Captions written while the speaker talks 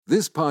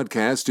This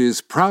podcast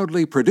is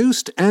proudly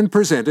produced and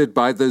presented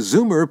by the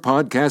Zoomer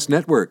Podcast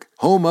Network,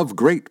 home of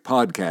great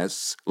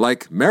podcasts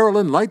like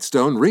Marilyn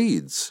Lightstone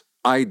Reads,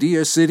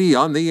 Idea City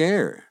on the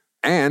Air,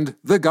 and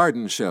The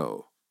Garden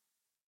Show.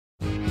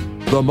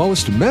 The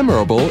most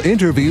memorable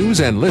interviews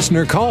and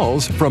listener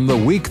calls from the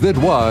week that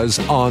was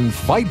on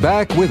Fight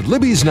Back with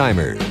Libby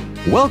Znaimer.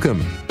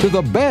 Welcome to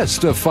the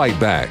best of Fight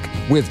Back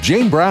with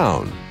Jane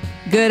Brown.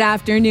 Good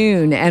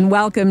afternoon and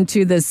welcome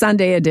to the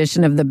Sunday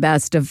edition of the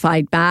Best of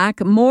Fight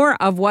Back.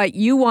 More of what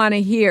you want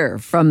to hear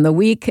from the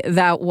week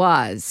that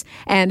was.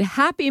 And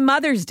happy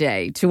Mother's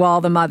Day to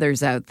all the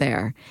mothers out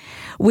there.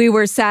 We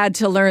were sad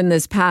to learn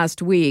this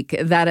past week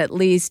that at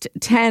least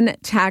 10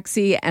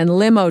 taxi and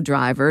limo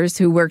drivers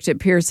who worked at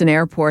Pearson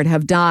Airport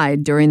have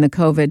died during the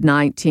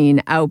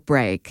COVID-19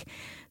 outbreak.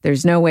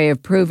 There's no way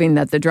of proving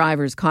that the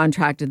drivers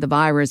contracted the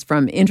virus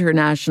from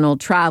international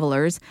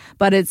travelers,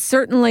 but it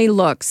certainly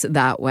looks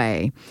that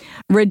way.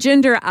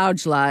 Rajinder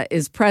Aujla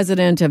is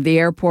president of the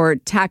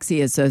Airport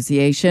Taxi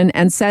Association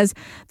and says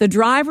the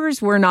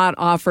drivers were not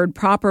offered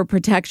proper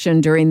protection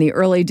during the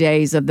early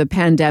days of the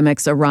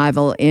pandemic's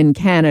arrival in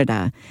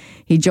Canada.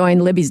 He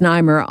joined Libby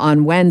Znaimer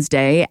on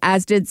Wednesday,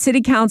 as did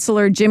City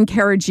Councillor Jim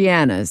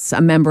Karygiannis,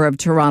 a member of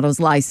Toronto's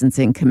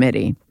licensing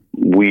committee.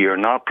 We are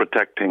not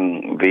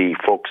protecting the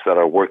folks that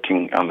are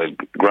working on the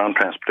ground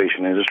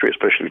transportation industry,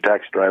 especially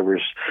taxi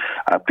drivers,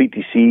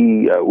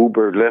 PTC,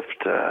 Uber,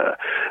 Lyft,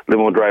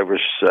 limo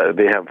drivers.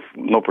 They have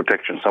no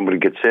protection. Somebody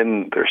gets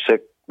in, they're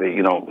sick,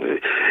 they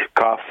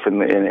cough in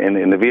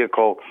the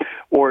vehicle,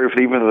 or if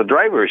even the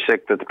driver is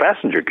sick, that the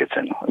passenger gets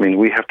in. I mean,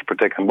 we have to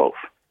protect them both.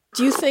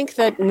 Do you think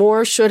that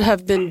more should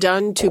have been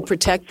done to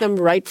protect them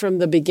right from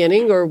the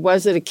beginning, or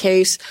was it a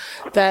case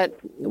that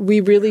we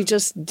really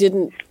just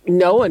didn't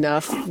know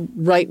enough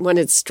right when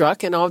it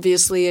struck, and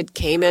obviously it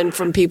came in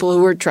from people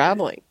who were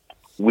traveling?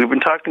 We've been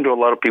talking to a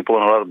lot of people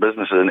and a lot of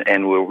businesses,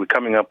 and we're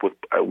coming up with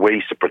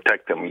ways to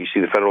protect them. You see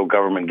the federal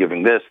government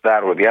giving this,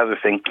 that, or the other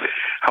thing.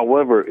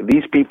 However,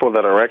 these people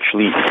that are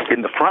actually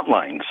in the front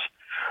lines,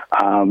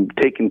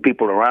 taking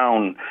people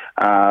around,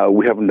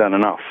 we haven't done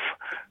enough.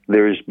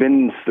 There was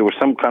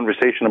some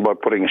conversation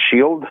about putting a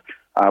shield,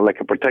 like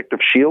a protective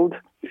shield,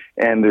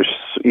 and there's,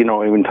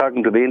 even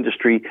talking to the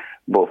industry,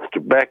 both to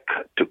Beck,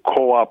 to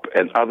Co-op,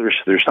 and others,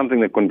 there's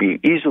something that can be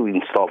easily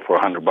installed for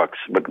 $100,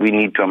 but we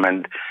need to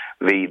amend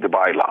the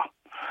bylaw.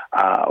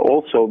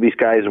 Also, these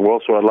guys a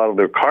lot of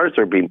their cars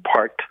are being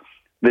parked.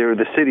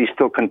 The city's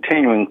still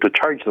continuing to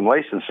charge them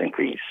licensing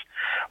fees.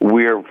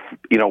 We're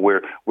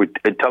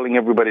telling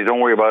everybody,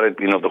 don't worry about it.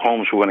 The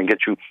homes, we're going to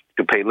get you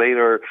to pay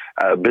later,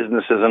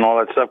 businesses and all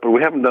that stuff. But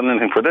we haven't done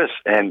anything for this.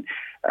 And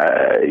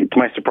to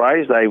my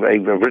surprise, I've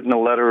written a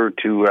letter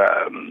to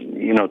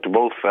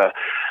both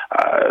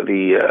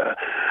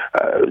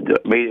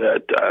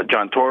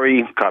John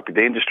Tory, copied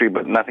the industry,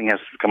 but nothing has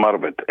come out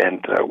of it.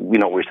 And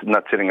we're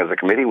not sitting as a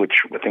committee,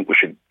 which I think we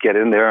should get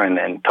in there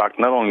and talk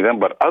not only them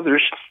but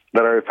others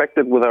that are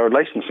affected with our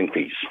licensing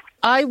fees.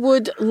 I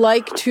would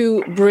like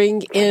to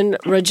bring in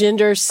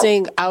Rajinder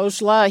Singh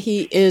Aujla.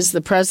 He is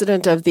the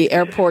president of the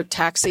Airport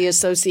Taxi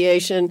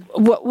Association.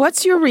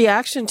 What's your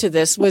reaction to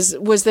this?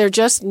 Was there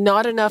just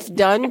not enough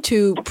done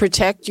to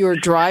protect your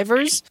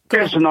drivers?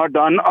 It's not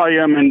done. I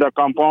am in the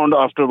compound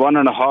after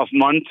 1.5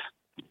 months,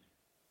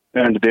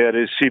 and there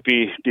is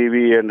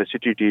CPTV and the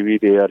City TV.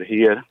 They are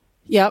here.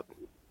 Yep.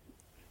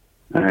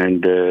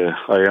 And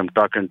I am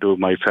talking to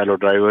my fellow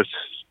drivers.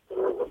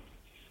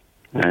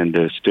 And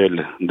still,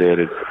 there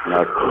is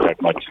not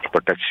that much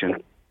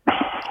protection.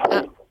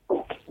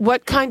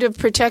 What kind of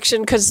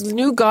protection? Because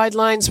new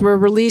guidelines were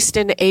released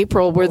in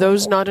April. Were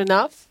those not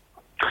enough?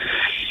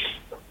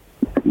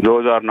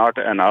 Those are not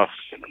enough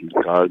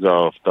because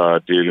of the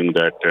dealing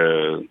that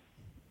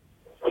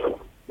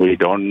we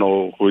don't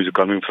know who is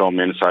coming from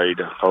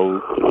inside,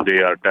 how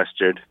they are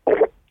tested.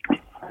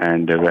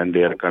 And when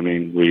they are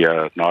coming, we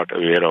are not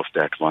aware of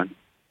that one.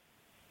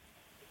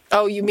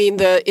 Oh, you mean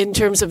in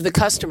terms of the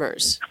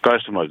customers?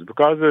 Customers,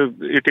 because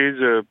it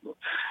is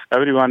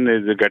everyone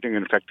is getting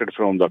infected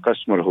from the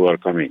customer who are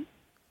coming.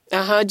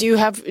 Do you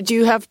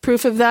have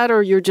proof of that,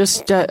 or you're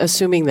just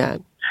assuming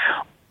that?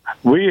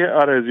 We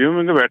are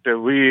assuming that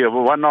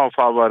one of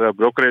our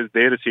brokers,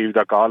 they received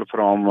a call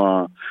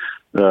from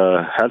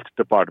the health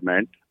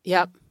department.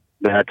 Yep.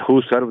 That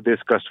who serve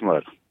this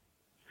customer,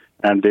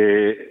 and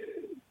they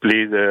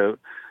please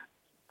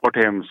put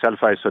him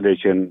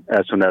self-isolation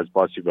as soon as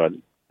possible.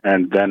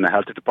 And then the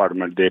health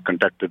department, they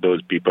contacted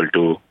those people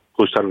who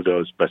serve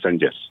those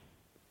passengers.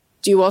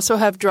 Do you also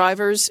have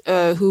drivers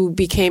who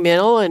became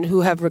ill and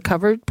who have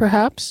recovered,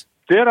 perhaps?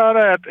 There are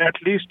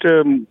at least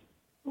a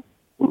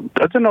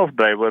dozen of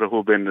drivers who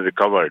have been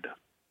recovered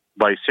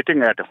by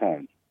sitting at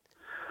home.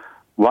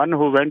 One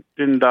who went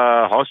in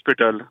the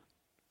hospital,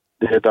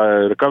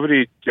 the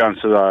recovery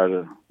chances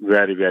are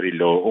very, very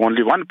low.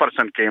 Only one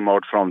person came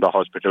out from the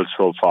hospital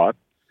so far.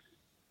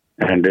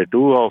 And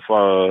two of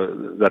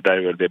the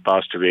drivers, they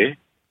passed away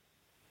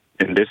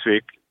in this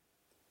week.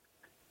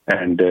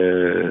 And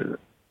 3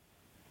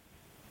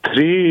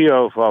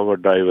 of our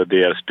drivers,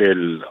 they are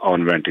still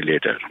on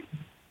ventilator.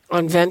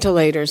 on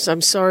ventilators.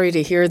 I'm sorry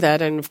to hear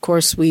that, and of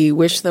course we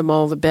wish them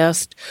all the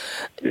best.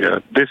 Yeah,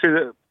 this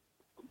is,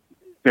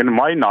 in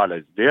my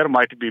knowledge, there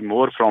might be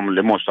more from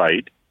limo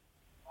side,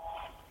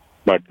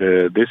 but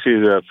this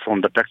is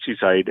from the taxi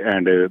side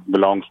and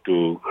belongs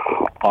to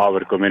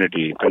our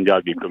community,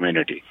 Punjabi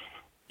community.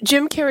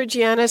 Jim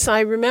Karygiannis, I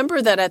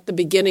remember that at the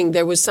beginning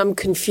there was some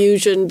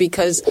confusion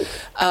because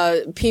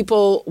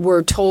people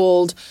were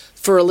told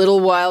for a little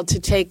while to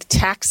take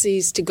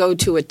taxis to go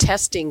to a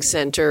testing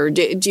center.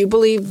 Do you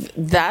believe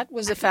that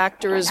was a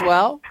factor as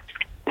well?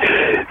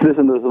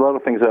 Listen, there's a lot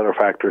of things that are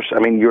factors. I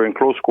mean, you're in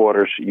close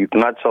quarters. You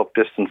cannot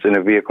self-distance in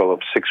a vehicle of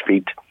 6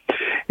 feet.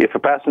 If a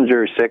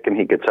passenger is sick and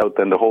he gets out,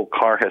 then the whole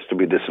car has to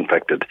be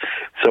disinfected.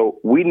 So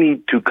we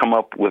need to come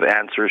up with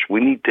answers.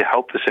 We need to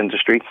help this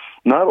industry,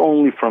 not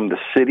only from the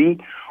city,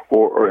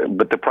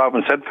 but the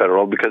province and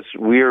federal, because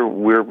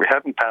we're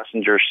having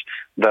passengers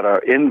that are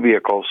in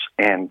vehicles,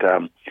 and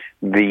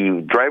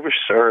the drivers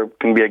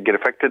can get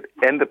affected,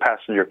 and the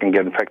passenger can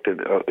get infected,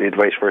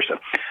 vice versa.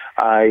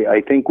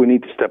 I think we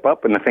need to step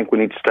up, and I think we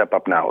need to step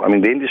up now. I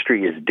mean, the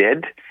industry is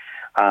dead,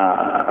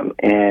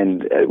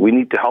 and we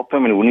need to help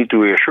them, and we need to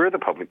reassure the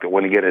public that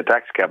when they get in a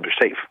taxi cab, they're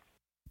safe.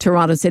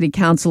 Toronto City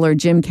Councillor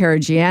Jim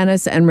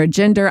Karygiannis and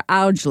Rajinder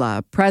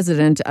Aujla,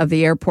 president of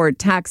the Airport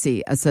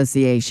Taxi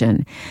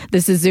Association.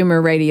 This is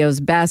Zoomer Radio's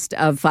Best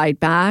of Fight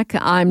Back.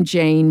 I'm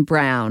Jane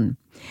Brown.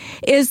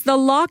 Is the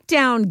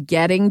lockdown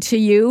getting to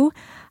you?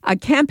 A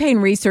campaign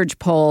research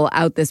poll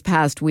out this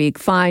past week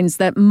finds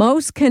that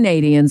most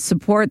Canadians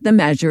support the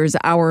measures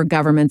our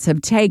governments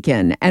have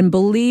taken and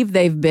believe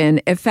they've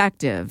been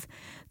effective,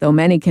 though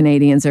many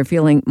Canadians are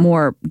feeling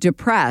more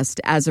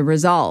depressed as a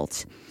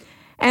result.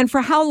 And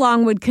for how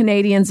long would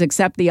Canadians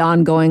accept the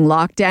ongoing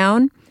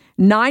lockdown?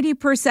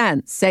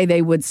 90% say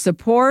they would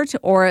support,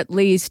 or at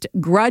least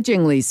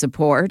grudgingly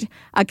support,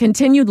 a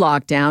continued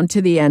lockdown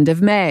to the end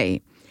of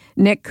May.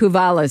 Nick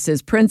Kouvalis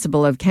is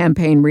principal of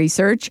campaign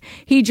research.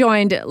 He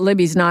joined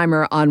Libby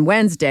Znaimer on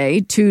Wednesday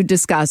to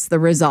discuss the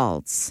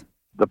results.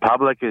 The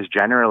public is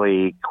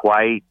generally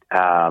quite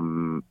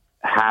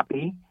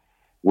happy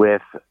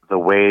with the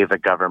way the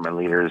government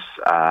leaders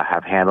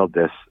have handled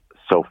this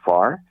so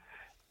far.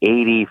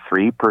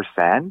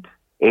 83%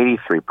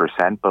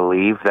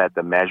 believe that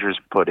the measures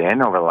put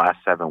in over the last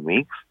 7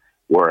 weeks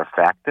were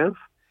effective.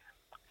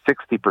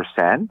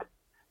 60%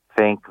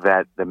 think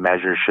that the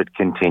measures should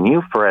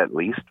continue for at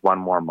least one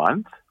more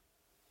month,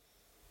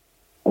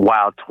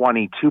 while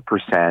 22%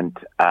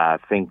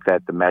 think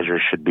that the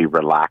measures should be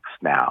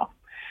relaxed now.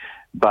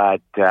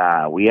 But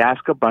we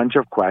ask a bunch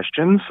of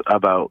questions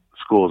about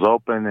schools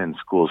open and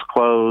schools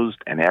closed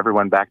and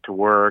everyone back to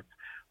work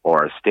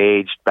or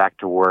staged back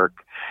to work.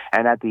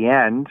 And at the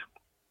end,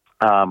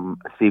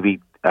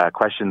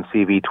 question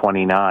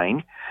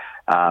CV29,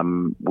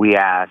 we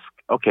ask,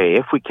 okay,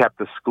 if we kept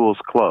the schools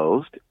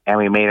closed and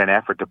we made an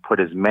effort to put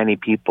as many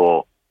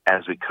people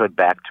as we could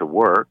back to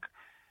work,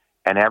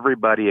 and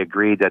everybody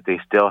agreed that they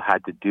still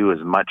had to do as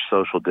much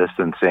social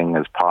distancing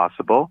as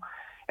possible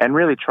and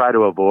really try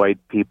to avoid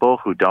people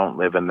who don't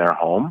live in their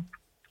home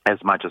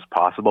as much as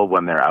possible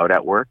when they're out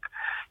at work,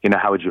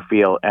 how would you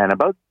feel? And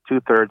about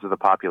 2/3 of the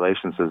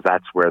population says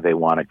that's where they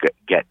want to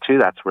get to,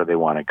 that's where they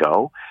want to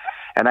go.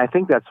 And I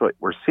think that's what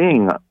we're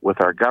seeing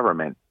with our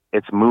government.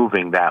 It's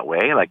moving that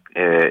way, like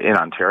in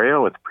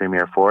Ontario with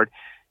Premier Ford.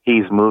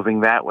 He's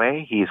moving that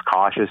way. He's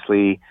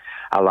cautiously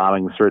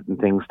allowing certain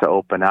things to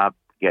open up,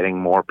 getting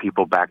more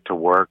people back to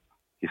work.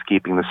 He's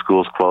keeping the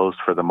schools closed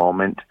for the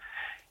moment.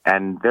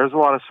 And there's a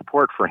lot of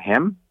support for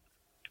him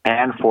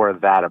and for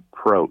that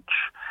approach.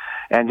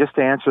 And just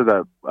to answer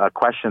the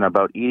question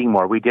about eating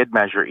more, we did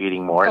measure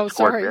eating more. It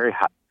scored very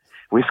high.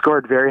 We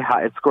scored very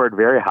high. It scored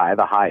very high,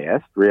 the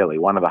highest, really,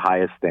 one of the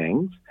highest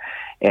things.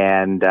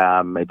 And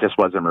it just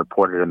wasn't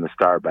reported in the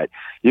Star. But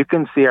you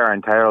can see our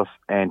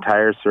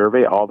entire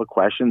survey, all the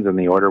questions in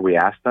the order we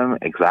asked them,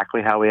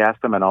 exactly how we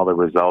asked them, and all the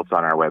results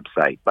on our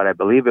website. But I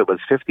believe it was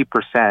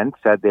 50%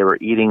 said they were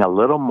eating a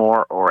little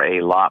more or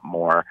a lot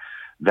more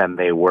than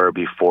they were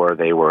before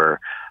they were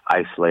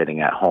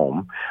isolating at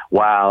home,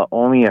 while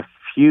only a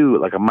few,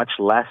 like a much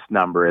less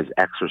number, is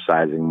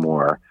exercising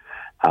more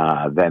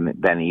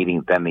than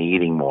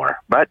eating more.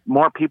 But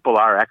more people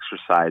are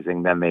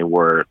exercising than they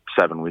were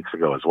 7 weeks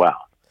ago as well.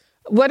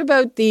 What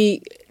about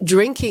the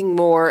drinking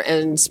more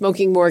and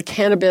smoking more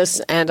cannabis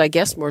and I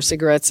guess more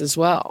cigarettes as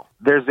well?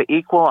 There's an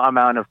equal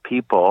amount of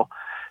people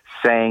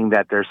saying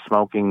that they're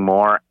smoking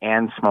more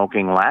and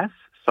smoking less.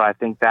 So I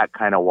think that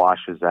kind of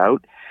washes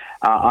out.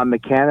 On the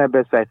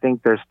cannabis, I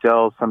think there's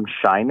still some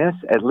shyness.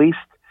 At least,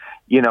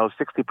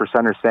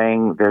 60% are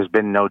saying there's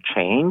been no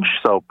change.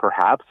 So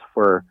perhaps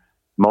for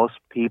most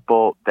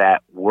people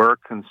that were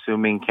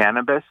consuming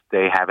cannabis,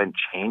 they haven't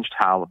changed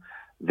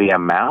the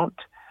amount.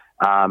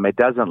 It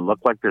doesn't look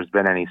like there's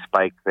been any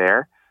spike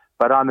there.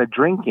 But on the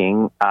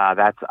drinking,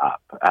 that's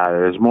up.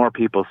 There's more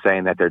people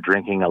saying that they're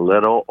drinking a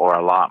little or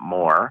a lot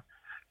more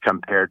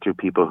compared to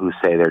people who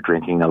say they're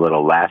drinking a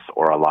little less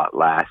or a lot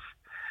less.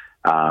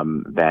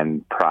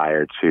 than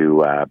prior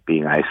to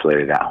being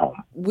isolated at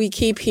home. We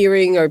keep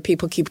hearing, or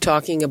people keep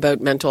talking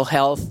about mental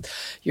health.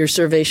 Your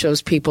survey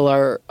shows people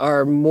are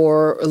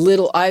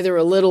either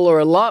a little or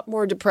a lot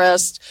more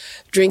depressed,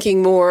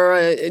 drinking more.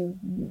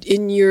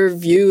 In your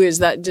view, does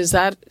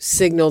that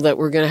signal that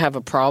we're going to have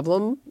a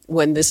problem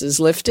when this is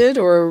lifted,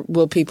 or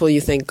will people, you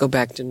think, go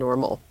back to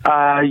normal?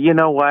 You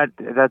know what?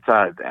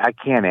 I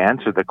can't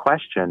answer the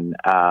question.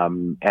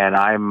 And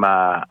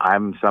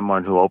I'm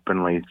someone who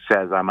openly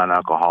says I'm an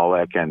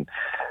alcoholic, and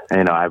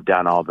I've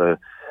done all the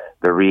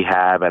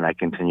rehab, and I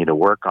continue to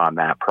work on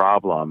that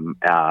problem.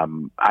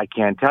 I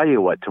can't tell you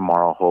what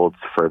tomorrow holds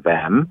for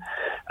them,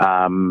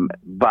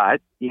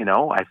 but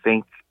I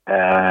think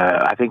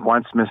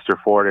once Mr.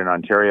 Ford in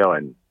Ontario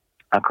and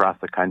across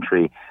the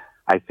country,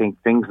 I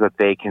think things that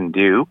they can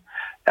do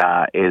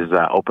is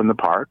open the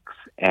parks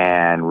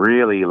and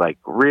really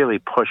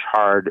push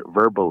hard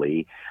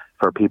verbally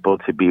for people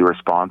to be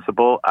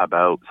responsible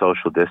about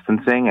social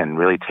distancing and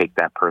really take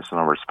that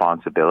personal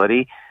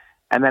responsibility,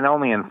 and then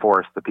only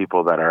enforce the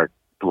people that are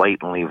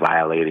blatantly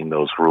violating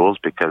those rules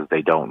because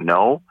they don't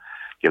know.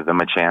 Give them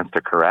a chance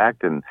to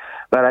correct.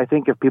 But I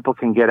think if people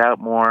can get out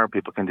more,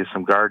 people can do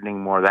some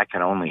gardening more, that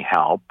can only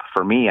help.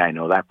 For me, I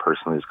know that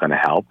personally is going to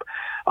help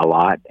a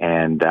lot.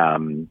 And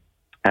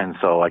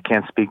so I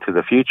can't speak to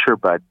the future,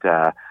 but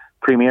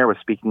Premier was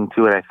speaking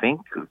to it, I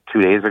think,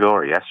 2 days ago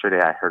or yesterday.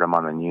 I heard him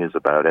on the news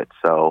about it.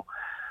 So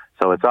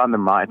it's on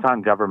it's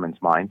on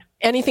government's mind.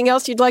 Anything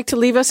else you'd like to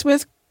leave us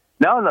with?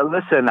 No,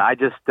 listen, I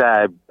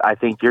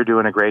think you're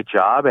doing a great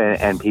job,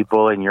 and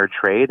people in your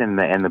trade and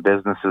the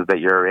businesses that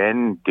you're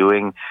in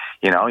doing,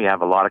 you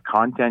have a lot of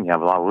content, you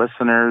have a lot of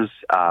listeners,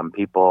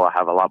 people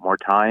have a lot more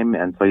time,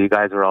 and so you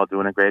guys are all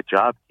doing a great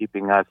job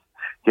giving us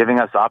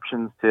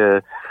options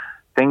to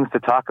things to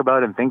talk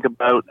about and think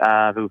about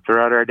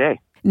throughout our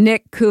day.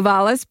 Nick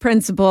Kouvalis,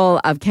 principal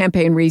of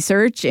campaign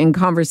research, in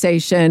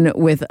conversation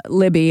with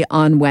Libby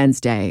on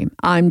Wednesday.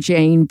 I'm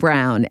Jane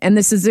Brown, and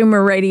this is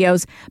Zoomer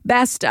Radio's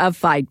Best of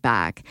Fight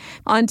Back.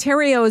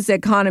 Ontario's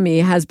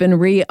economy has been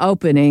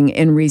reopening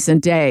in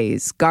recent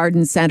days.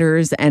 Garden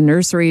centres and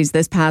nurseries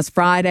this past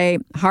Friday,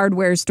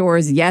 hardware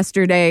stores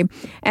yesterday,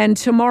 and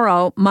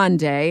tomorrow,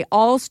 Monday,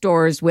 all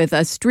stores with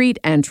a street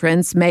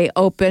entrance may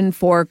open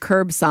for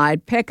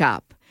curbside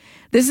pickup.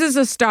 This is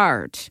a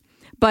start.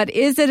 But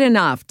is it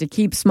enough to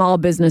keep small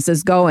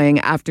businesses going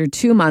after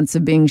 2 months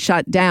of being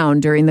shut down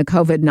during the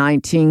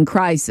COVID-19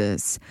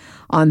 crisis?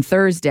 On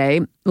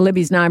Thursday,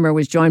 Libby Znaimer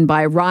was joined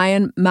by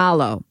Ryan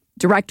Mallough,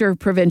 Director of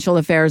Provincial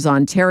Affairs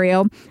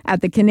Ontario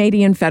at the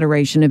Canadian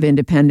Federation of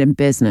Independent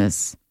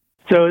Business.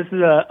 So this is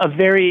a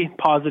very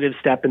positive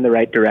step in the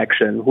right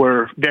direction.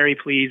 We're very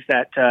pleased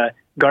that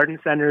garden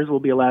centers will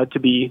be allowed to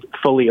be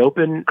fully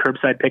open.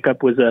 Curbside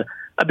pickup was a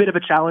bit of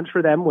a challenge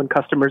for them when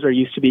customers are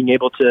used to being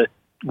able to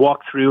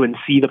walk through and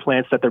see the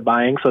plants that they're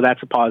buying. So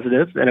that's a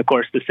positive. And of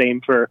course, the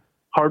same for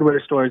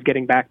hardware stores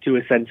getting back to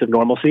a sense of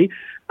normalcy.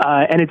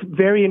 And it's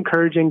very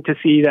encouraging to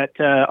see that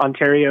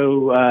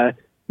Ontario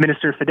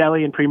Minister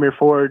Fedeli and Premier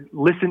Ford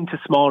listened to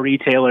small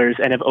retailers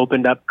and have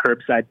opened up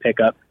curbside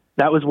pickup.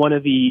 That was one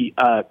of the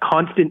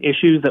constant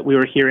issues that we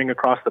were hearing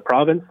across the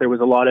province. There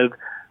was a lot of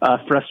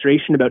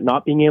frustration about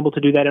not being able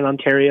to do that in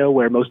Ontario,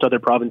 where most other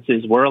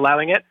provinces were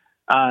allowing it.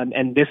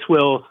 And this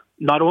will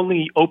not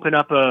only open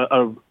up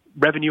a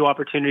revenue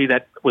opportunity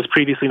that was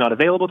previously not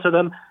available to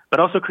them,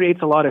 but also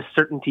creates a lot of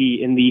certainty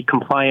in the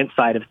compliance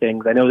side of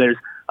things. I know there's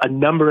a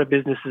number of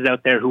businesses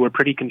out there who are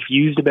pretty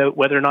confused about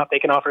whether or not they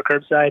can offer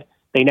curbside.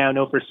 They now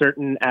know for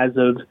certain as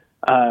of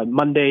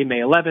Monday, May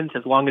 11th,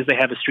 as long as they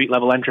have a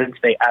street-level entrance,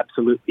 they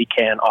absolutely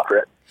can offer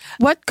it.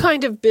 What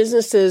kind of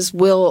businesses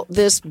will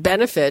this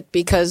benefit?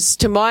 Because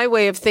to my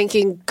way of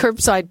thinking,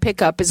 curbside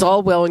pickup is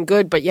all well and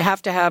good, but you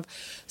have to have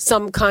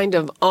some kind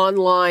of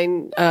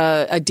online,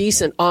 a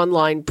decent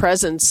online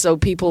presence so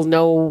people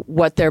know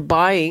what they're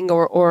buying,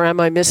 or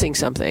am I missing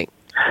something?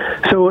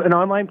 So an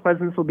online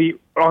presence will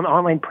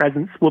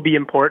be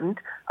important.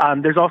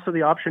 There's also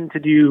the option to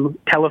do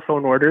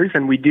telephone orders,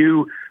 and we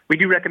do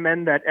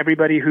recommend that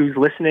everybody who's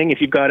listening, if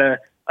you've got a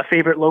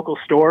favorite local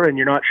store and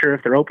you're not sure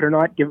if they're open or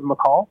not, give them a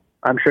call.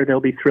 I'm sure they'll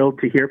be thrilled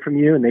to hear from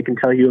you, and they can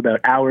tell you about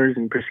hours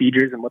and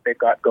procedures and what they've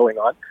got going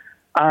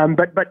on.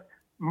 But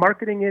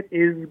marketing it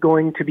is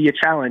going to be a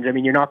challenge. I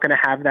mean, you're not going to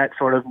have that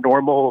sort of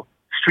normal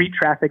street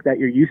traffic that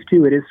you're used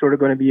to. It is sort of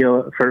going to be,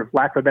 for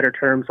lack of a better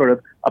term, sort of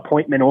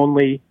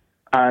appointment-only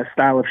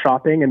style of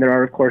shopping. And there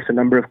are, of course, a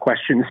number of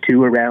questions,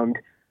 too, around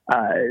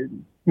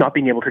not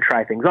being able to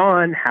try things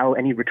on, how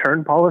any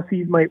return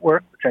policies might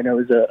work, which I know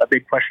is a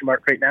big question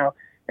mark right now,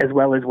 as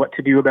well as what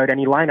to do about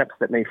any lineups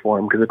that may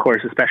form. Because, of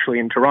course, especially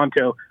in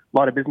Toronto, a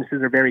lot of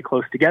businesses are very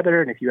close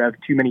together, and if you have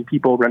too many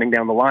people running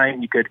down the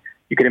line, you could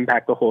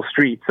impact the whole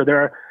street. So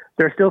there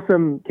are still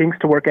some kinks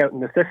to work out in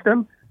the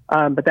system.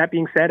 But that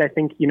being said, I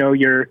think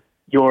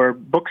your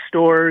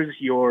bookstores,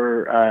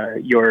 your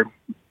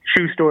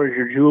shoe stores,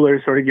 your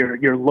jewelers, sort of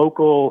your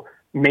local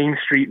Main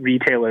Street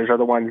retailers are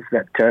the ones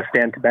that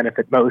stand to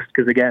benefit most.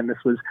 Because again, this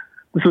was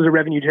this was a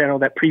revenue channel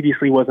that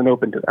previously wasn't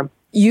open to them.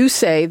 You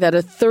say that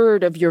a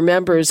third of your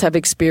members have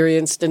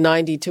experienced a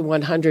 90 to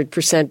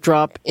 100%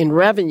 drop in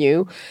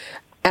revenue.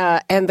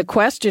 And the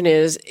question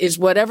is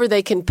whatever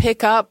they can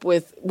pick up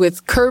with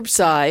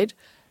curbside,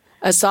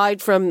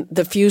 aside from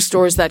the few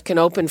stores that can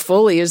open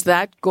fully, is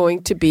that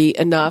going to be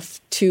enough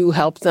to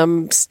help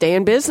them stay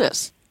in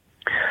business?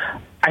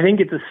 I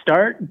think it's a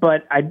start,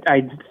 but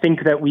I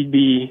think that we'd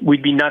be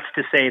nuts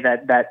to say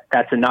that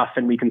that's enough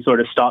and we can sort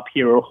of stop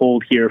here or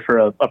hold here for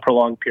a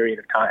prolonged period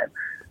of time.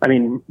 I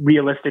mean,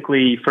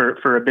 realistically,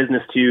 for a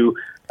business to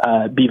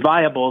be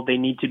viable, they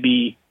need to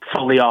be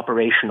fully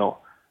operational.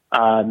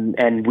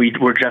 And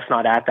we're just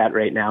not at that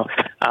right now.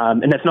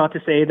 And that's not to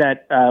say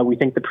that we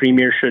think the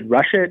Premier should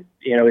rush it.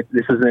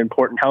 This is an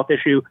important health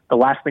issue. The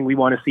last thing we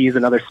want to see is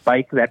another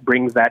spike that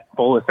brings that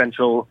full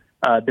essential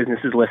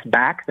businesses list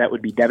back. That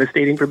would be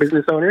devastating for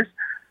business owners.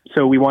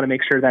 So we want to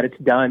make sure that it's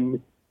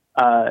done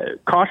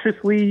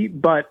cautiously,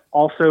 but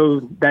also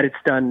that it's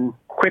done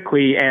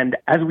quickly. And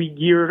as we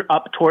gear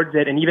up towards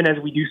it, and even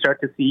as we do start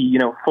to see,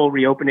 full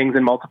reopenings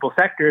in multiple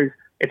sectors,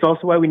 it's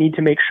also why we need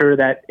to make sure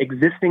that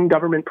existing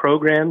government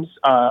programs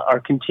are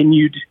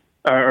continued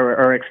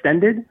or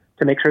extended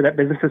to make sure that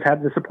businesses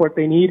have the support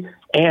they need.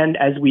 And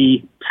as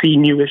we see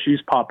new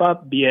issues pop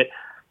up, be it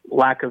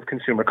lack of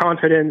consumer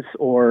confidence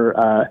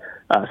or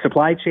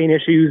supply chain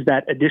issues,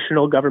 that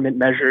additional government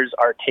measures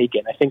are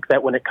taken. I think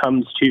that when it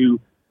comes to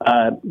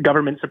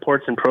government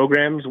supports and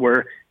programs,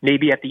 we're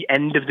maybe at the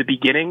end of the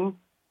beginning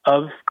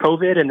of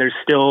COVID, and there's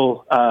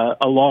still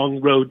a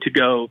long road to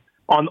go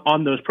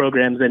on those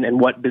programs and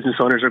what business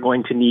owners are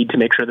going to need to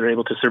make sure they're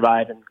able to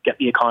survive and get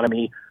the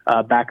economy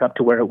back up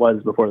to where it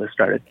was before this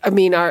started. I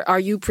mean, are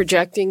you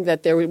projecting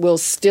that there will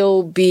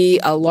still be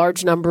a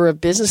large number of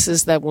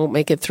businesses that won't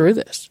make it through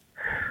this?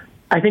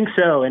 I think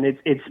so, and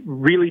it's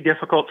really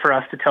difficult for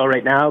us to tell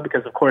right now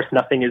because, of course,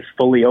 nothing is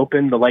fully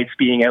open. The lights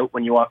being out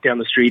when you walk down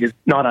the street is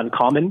not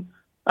uncommon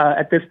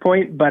at this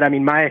point. But, I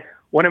mean,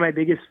 one of my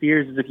biggest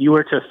fears is if you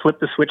were to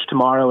flip the switch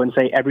tomorrow and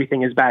say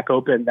everything is back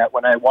open, that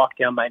when I walk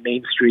down my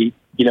main street,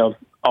 a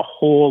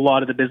whole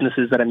lot of the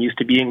businesses that I'm used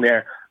to being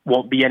there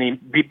won't be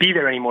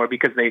there anymore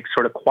because they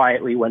sort of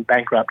quietly went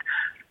bankrupt.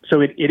 So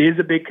it is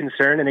a big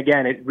concern. And,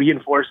 again, it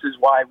reinforces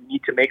why we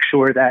need to make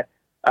sure that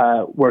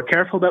we're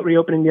careful about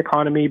reopening the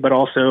economy, but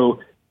also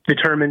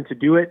determined to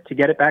do it, to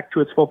get it back to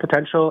its full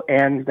potential,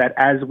 and that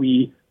as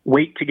we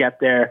wait to get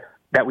there,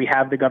 that we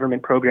have the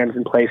government programs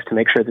in place to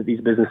make sure that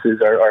these businesses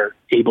are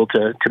able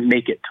to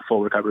make it to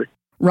full recovery.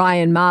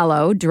 Ryan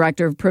Mallough,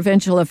 Director of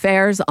Provincial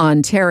Affairs,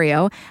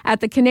 Ontario,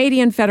 at the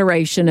Canadian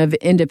Federation of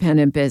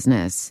Independent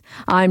Business.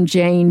 I'm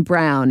Jane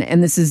Brown,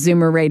 and this is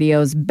Zoomer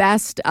Radio's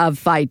Best of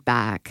Fight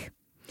Back.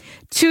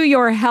 To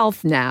your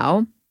health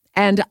now.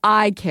 And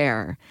eye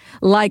care.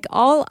 Like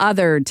all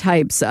other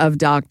types of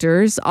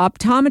doctors,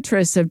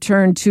 optometrists have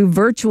turned to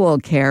virtual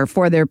care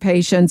for their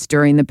patients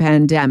during the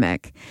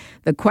pandemic.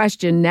 The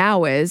question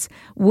now is,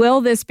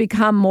 will this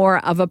become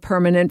more of a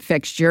permanent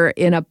fixture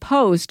in a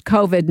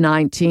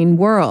post-COVID-19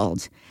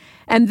 world?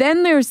 And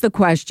then there's the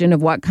question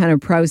of what kind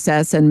of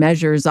process and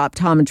measures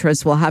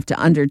optometrists will have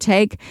to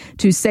undertake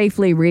to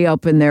safely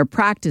reopen their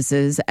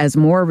practices as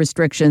more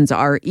restrictions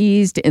are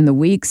eased in the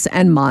weeks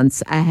and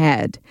months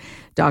ahead.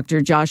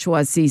 Dr.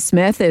 Joshua C.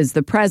 Smith is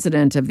the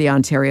president of the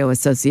Ontario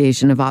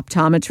Association of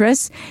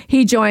Optometrists.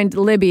 He joined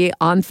Libby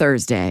on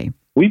Thursday.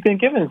 We've been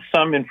given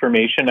some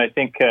information. I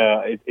think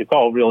it's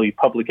all really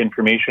public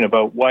information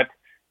about what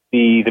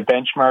the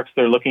benchmarks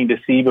they're looking to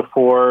see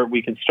before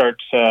we can start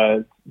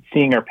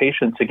seeing our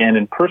patients again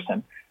in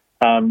person.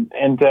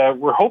 And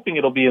we're hoping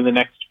it'll be in the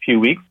next few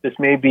weeks. This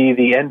may be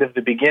the end of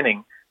the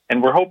beginning.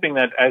 And we're hoping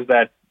that as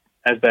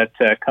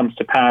that comes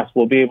to pass,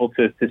 we'll be able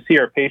to see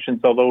our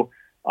patients, although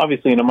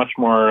obviously in a much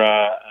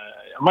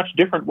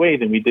different way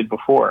than we did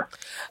before.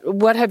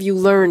 What have you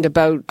learned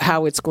about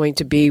how it's going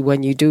to be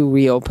when you do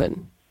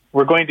reopen?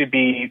 We're going to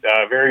be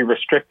very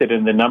restricted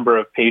in the number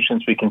of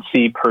patients we can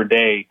see per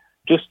day,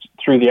 just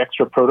through the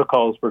extra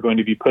protocols we're going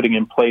to be putting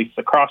in place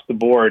across the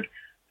board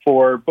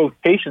for both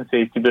patient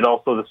safety, but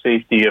also the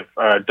safety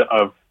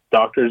of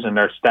doctors and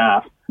our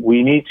staff.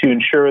 We need to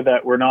ensure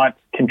that we're not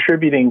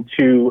contributing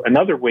to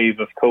another wave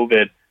of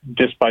COVID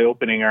just by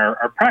opening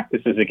our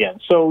practices again.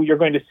 So you're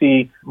going to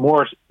see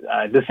more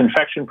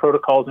disinfection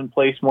protocols in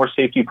place, more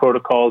safety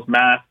protocols,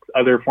 masks,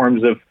 other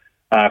forms of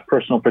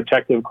personal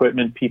protective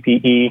equipment,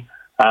 PPE.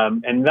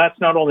 And that's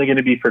not only going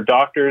to be for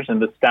doctors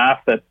and the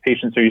staff that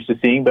patients are used to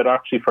seeing, but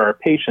actually for our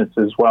patients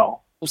as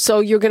well. So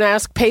you're going to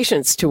ask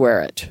patients to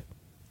wear it?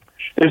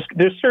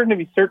 There's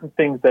certainly certain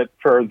things that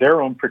for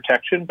their own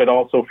protection, but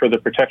also for the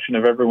protection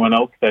of everyone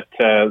else that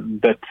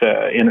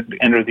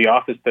enter the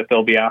office that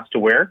they'll be asked to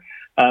wear.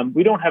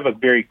 We don't have a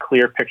very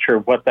clear picture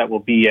of what that will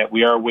be yet.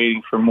 We are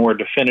waiting for more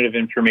definitive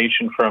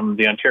information from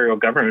the Ontario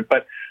government,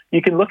 but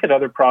you can look at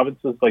other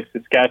provinces like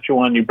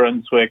Saskatchewan, New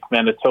Brunswick,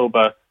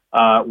 Manitoba,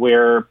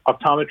 where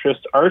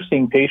optometrists are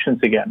seeing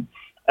patients again.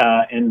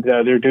 And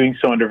they're doing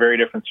so under very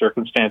different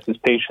circumstances.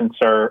 Patients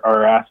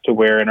are asked to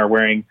wear and are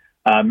wearing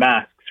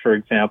masks, for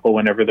example,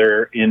 whenever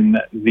they're in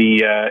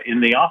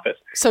the office.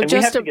 So and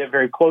we have to get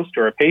very close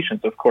to our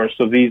patients, of course.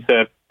 So these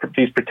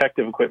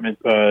protective equipment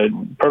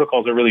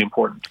protocols are really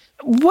important.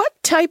 What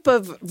type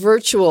of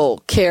virtual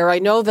care? I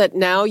know that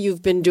now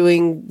you've been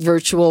doing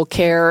virtual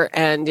care,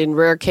 and in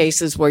rare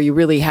cases where you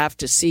really have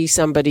to see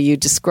somebody, you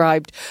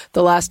described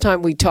the last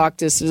time we talked,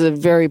 this was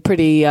a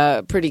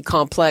pretty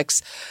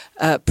complex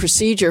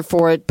procedure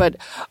for it. But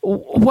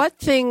what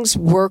things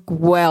work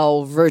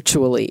well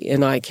virtually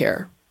in eye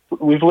care?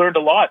 We've learned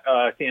a lot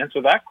to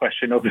answer that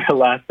question over the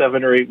last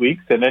 7 or 8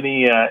 weeks, and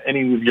any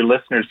of your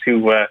listeners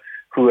who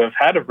have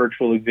had a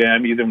virtual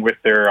exam, either with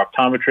their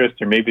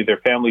optometrist or maybe their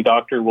family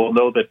doctor, will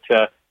know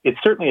that it's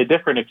certainly a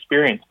different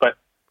experience. But,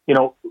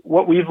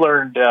 what we've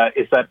learned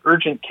is that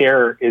urgent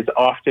care is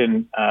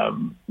often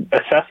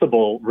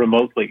accessible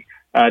remotely,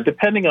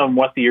 depending on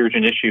what the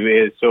urgent issue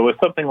is. So with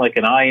something like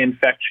an eye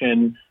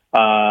infection,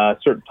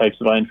 certain types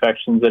of eye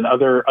infections, and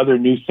other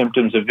new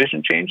symptoms of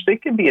vision change, they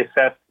can be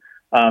assessed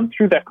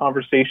through that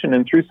conversation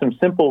and through some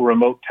simple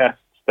remote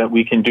tests that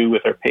we can do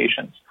with our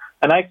patients.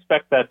 And I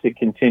expect that to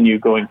continue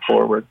going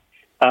forward.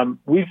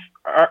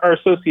 Our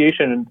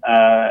association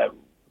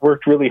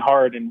worked really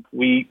hard, and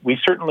we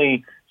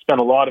certainly spent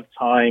a lot of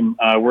time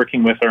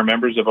working with our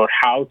members about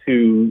how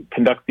to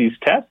conduct these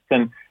tests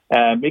and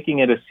making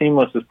it as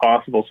seamless as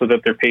possible so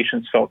that their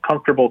patients felt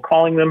comfortable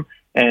calling them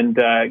and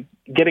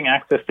getting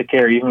access to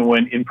care even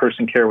when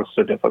in-person care was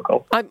so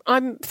difficult.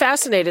 I'm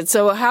fascinated.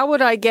 So how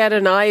would I get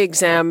an eye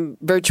exam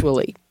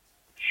virtually?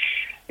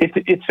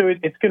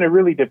 It's going to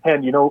really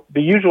depend.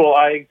 The usual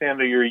eye exam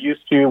that you're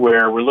used to,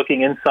 where we're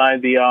looking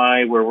inside the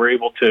eye, where we're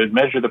able to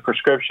measure the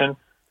prescription,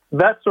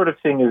 that sort of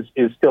thing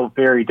is still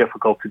very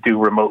difficult to do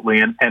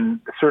remotely, and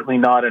certainly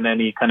not in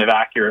any kind of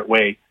accurate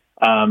way.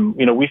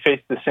 We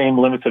face the same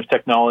limits of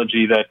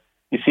technology that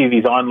you see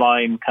these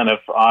online kind of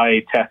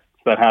eye tests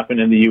that happen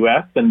in the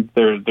U.S., and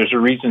there's a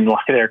reason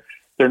why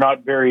they're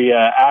not very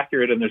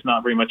accurate and there's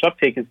not very much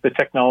uptake, is the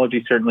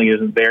technology certainly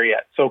isn't there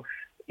yet. So,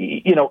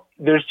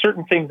 there's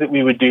certain things that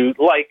we would do,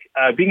 like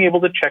being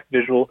able to check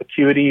visual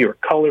acuity or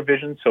color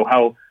vision, so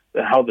how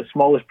the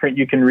smallest print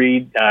you can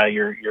read,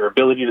 your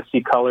ability to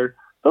see color.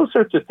 Those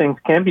sorts of things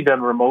can be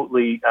done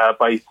remotely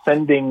by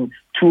sending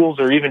tools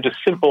or even just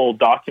simple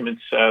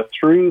documents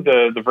through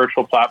the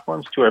virtual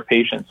platforms to our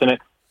patients. And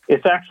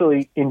it's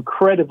actually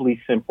incredibly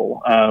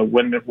simple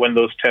when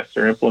those tests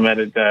are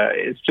implemented.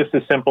 It's just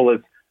as simple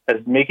as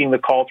making the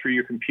call through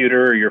your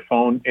computer or your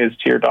phone is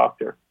to your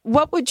doctor.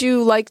 What would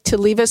you like to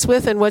leave us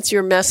with, and what's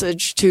your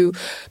message to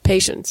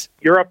patients?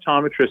 Your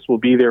optometrist will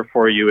be there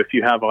for you if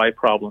you have eye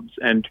problems,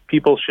 and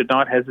people should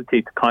not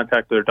hesitate to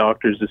contact their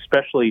doctors,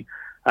 especially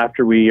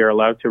after we are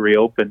allowed to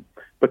reopen.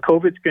 But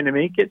COVID's going to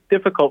make it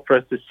difficult for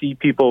us to see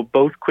people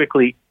both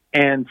quickly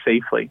and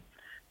safely.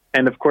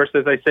 And of course,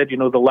 as I said,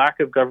 the lack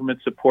of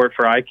government support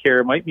for eye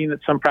care might mean that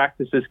some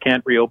practices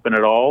can't reopen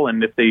at all.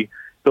 And if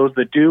those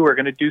that do are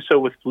going to do so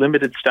with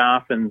limited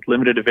staff and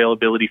limited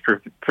availability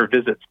for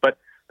visits. But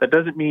that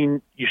doesn't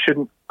mean you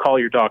shouldn't call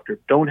your doctor.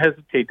 Don't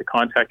hesitate to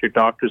contact your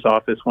doctor's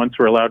office once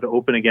we're allowed to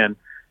open again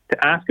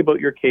to ask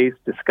about your case,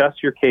 discuss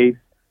your case.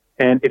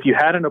 And if you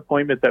had an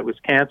appointment that was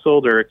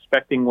canceled or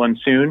expecting one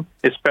soon,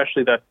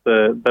 especially that's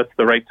the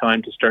right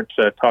time to start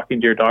talking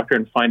to your doctor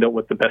and find out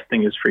what the best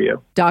thing is for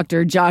you.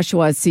 Dr.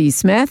 Joshua C.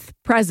 Smith,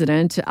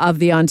 President of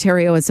the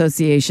Ontario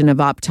Association of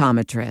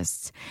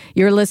Optometrists.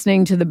 You're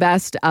listening to the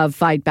best of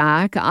Fight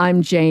Back.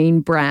 I'm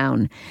Jane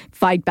Brown.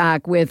 Fight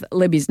Back with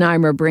Libby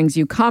Znaimer brings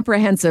you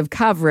comprehensive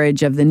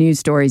coverage of the news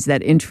stories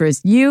that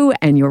interest you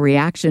and your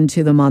reaction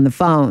to them on the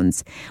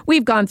phones.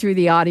 We've gone through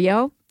the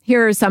audio.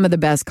 Here are some of the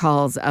best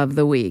calls of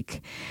the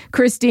week.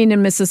 Christine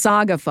in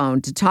Mississauga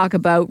phoned to talk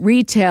about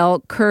retail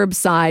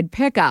curbside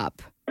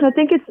pickup. I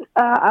think it's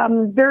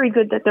very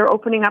good that they're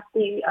opening up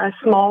the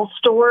small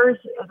stores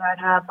that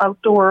have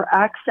outdoor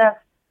access.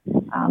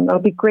 It'll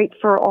be great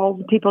for all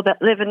the people that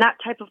live in that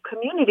type of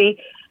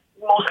community,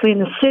 mostly in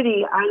the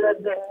city. I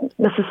live in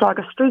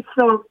Mississauga Street,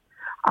 so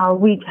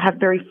we have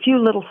very few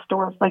little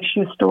stores like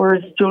shoe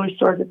stores, jewelry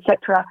stores,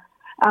 etc.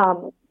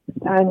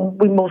 And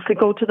we mostly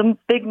go to the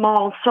big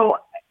malls. So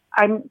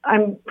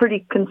I'm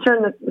pretty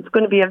concerned that it's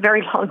going to be a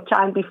very long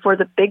time before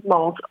the big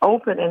malls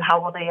open, and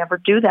how will they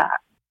ever do that?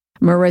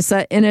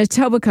 Marissa in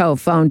Etobicoke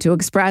phoned to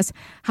express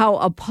how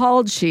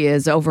appalled she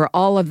is over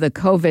all of the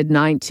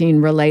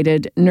COVID-19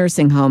 related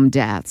nursing home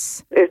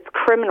deaths. It's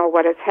criminal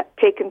what has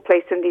taken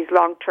place in these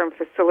long-term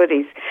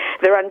facilities.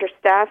 They're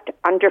understaffed,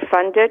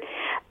 underfunded.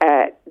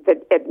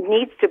 There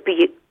needs to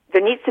be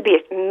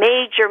a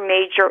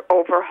major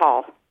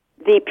overhaul.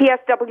 The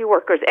PSW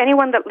workers,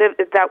 anyone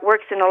that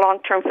works in the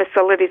long-term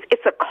facilities,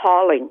 it's a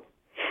calling.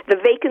 The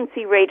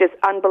vacancy rate is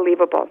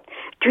unbelievable.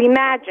 To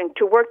imagine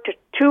to work to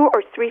 2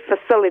 or 3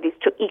 facilities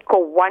to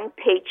equal one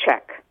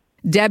paycheck.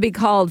 Debbie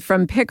called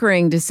from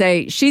Pickering to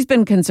say she's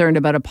been concerned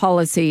about a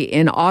policy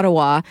in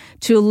Ottawa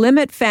to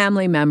limit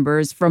family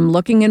members from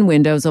looking in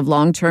windows of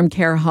long-term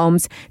care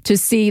homes to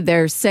see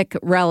their sick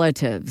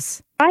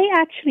relatives. I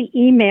actually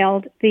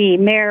emailed the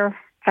mayor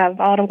of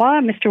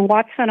Ottawa, Mr.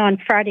 Watson, on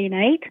Friday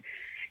night,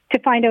 to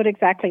find out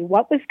exactly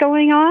what was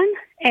going on.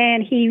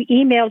 And he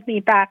emailed me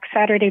back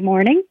Saturday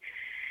morning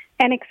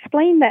and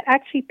explained that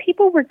actually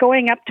people were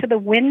going up to the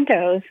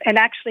windows and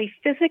actually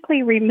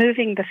physically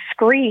removing the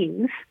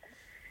screens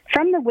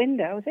from the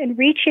windows and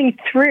reaching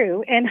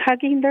through and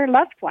hugging their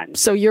loved ones.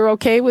 So you're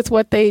okay with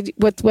what they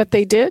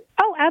did?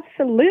 Oh,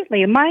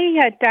 absolutely.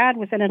 My dad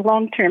was in a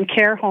long-term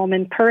care home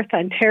in Perth,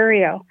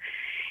 Ontario,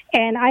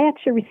 and I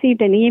actually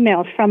received an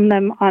email from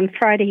them on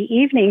Friday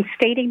evening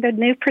stating the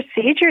new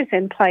procedures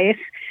in place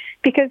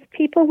because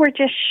people were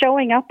just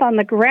showing up on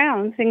the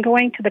grounds and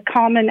going to the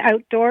common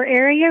outdoor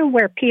area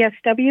where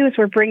PSWs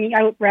were bringing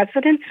out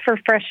residents for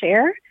fresh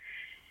air.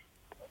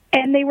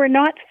 And they were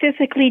not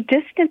physically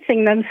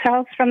distancing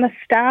themselves from the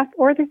staff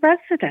or the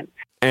residents.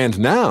 And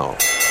now,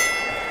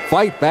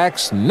 Fight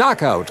Back's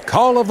Knockout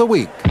Call of the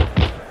Week.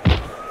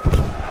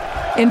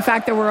 In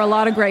fact, there were a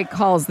lot of great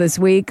calls this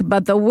week,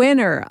 but the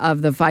winner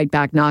of the Fight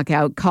Back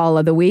Knockout Call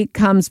of the Week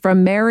comes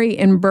from Mary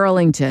in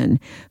Burlington,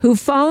 who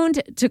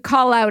phoned to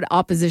call out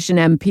opposition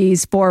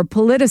MPs for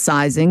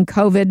politicizing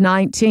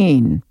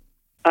COVID-19.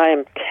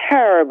 I'm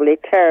terribly,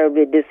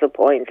 terribly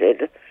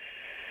disappointed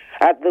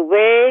at the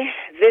way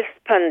this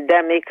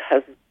pandemic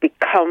has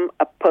become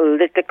a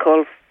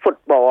political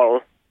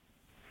football.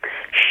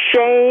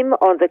 Shame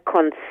on the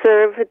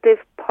Conservative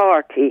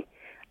Party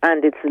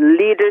and its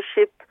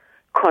leadership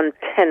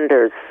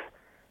contenders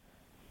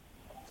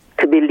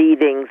to be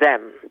leading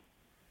them.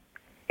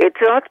 It's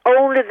not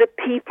only the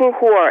people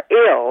who are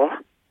ill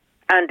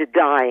and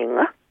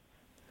dying.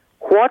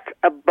 What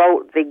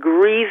about the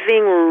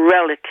grieving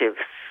relatives?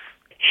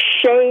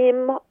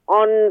 Shame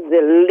on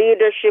the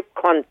leadership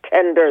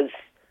contenders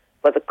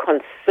for the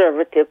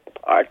Conservative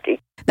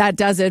Party. That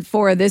does it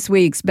for this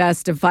week's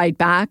Best of Fight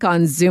Back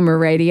on Zoomer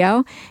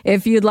Radio.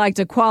 If you'd like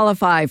to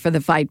qualify for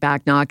the Fight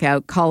Back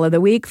Knockout Call of the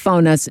Week,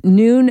 phone us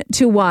noon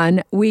to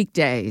 1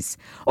 weekdays.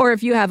 Or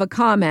if you have a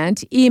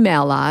comment,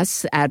 email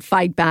us at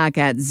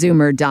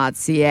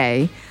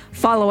fightback@zoomer.ca.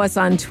 Follow us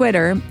on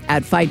Twitter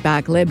at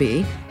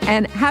FightbackLibby.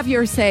 And have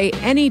your say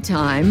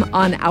anytime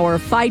on our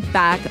Fight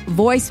Back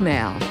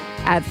voicemail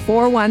at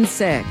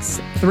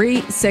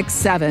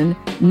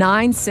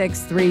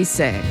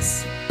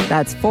 416-367-9636.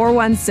 That's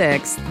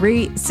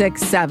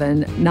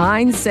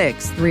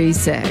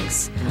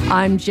 416-367-9636.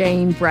 I'm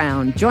Jane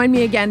Brown. Join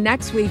me again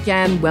next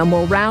weekend when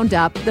we'll round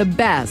up the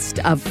best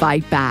of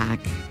Fight Back.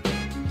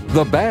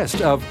 The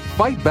Best of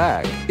Fight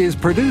Back is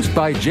produced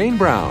by Jane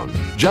Brown,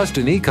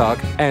 Justin Eacock,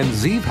 and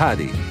Zeev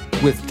Hadi,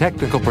 with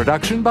technical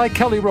production by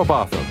Kelly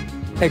Robotham.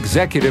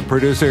 Executive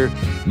producer,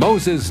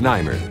 Moses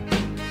Znaimer.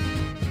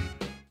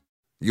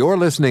 You're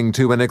listening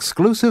to an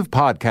exclusive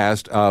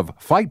podcast of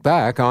Fight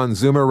Back on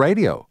Zoomer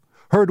Radio.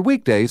 Heard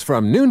weekdays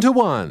from noon to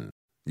 1.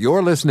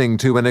 You're listening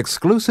to an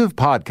exclusive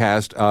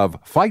podcast of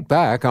Fight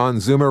Back on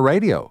Zoomer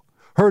Radio.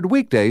 Heard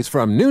weekdays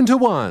from noon to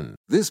 1.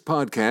 This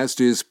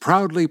podcast is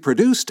proudly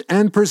produced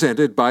and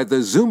presented by the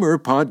Zoomer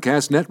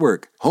Podcast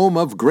Network, home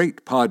of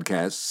great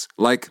podcasts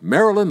like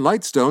Marilyn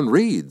Lightstone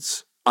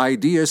Reads,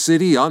 Idea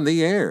City on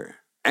the Air,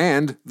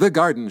 and The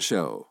Garden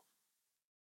Show.